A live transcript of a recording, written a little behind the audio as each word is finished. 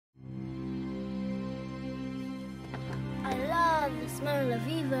smell of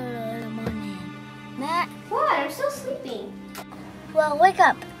evil in the morning. Matt? What? I'm still sleeping. Well, wake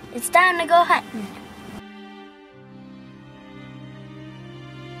up. It's time to go hunting.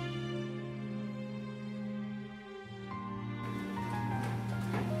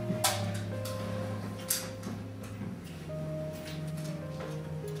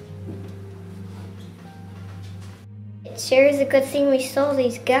 It sure is a good thing we stole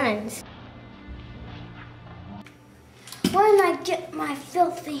these guns. When I get my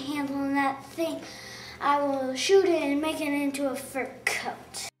filthy hands on that thing, I will shoot it and make it into a fur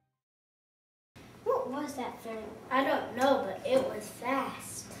coat. What was that thing? I don't know, but it was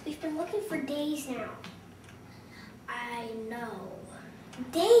fast. We've been looking for days now. I know.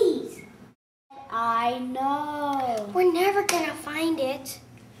 Days? I know. We're never gonna find it.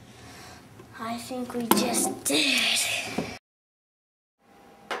 I think we just did.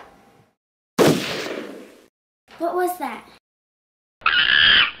 What was that?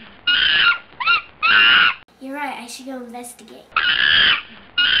 You're right, I should go investigate.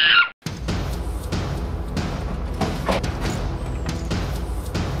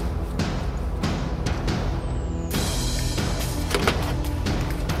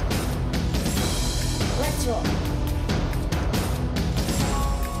 Let's roll.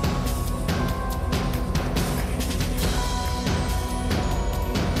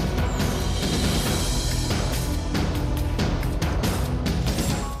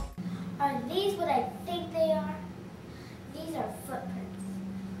 Are these what I think they are? These are footprints.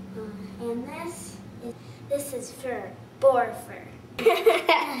 And this is fur, boar fur.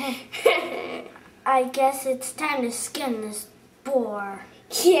 I guess it's time to skin this boar.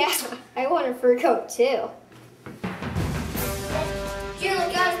 Yeah, I want a fur coat too. Here,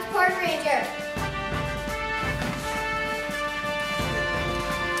 look out, it's the park ranger.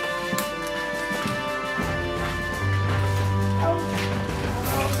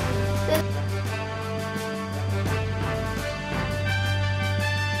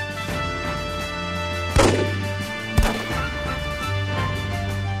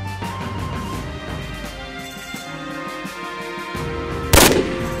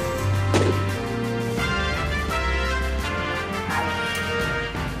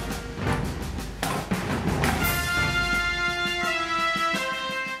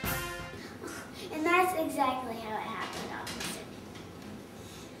 And that's exactly how it happened, officer.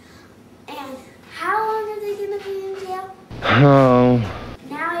 And how long are they going to be in jail?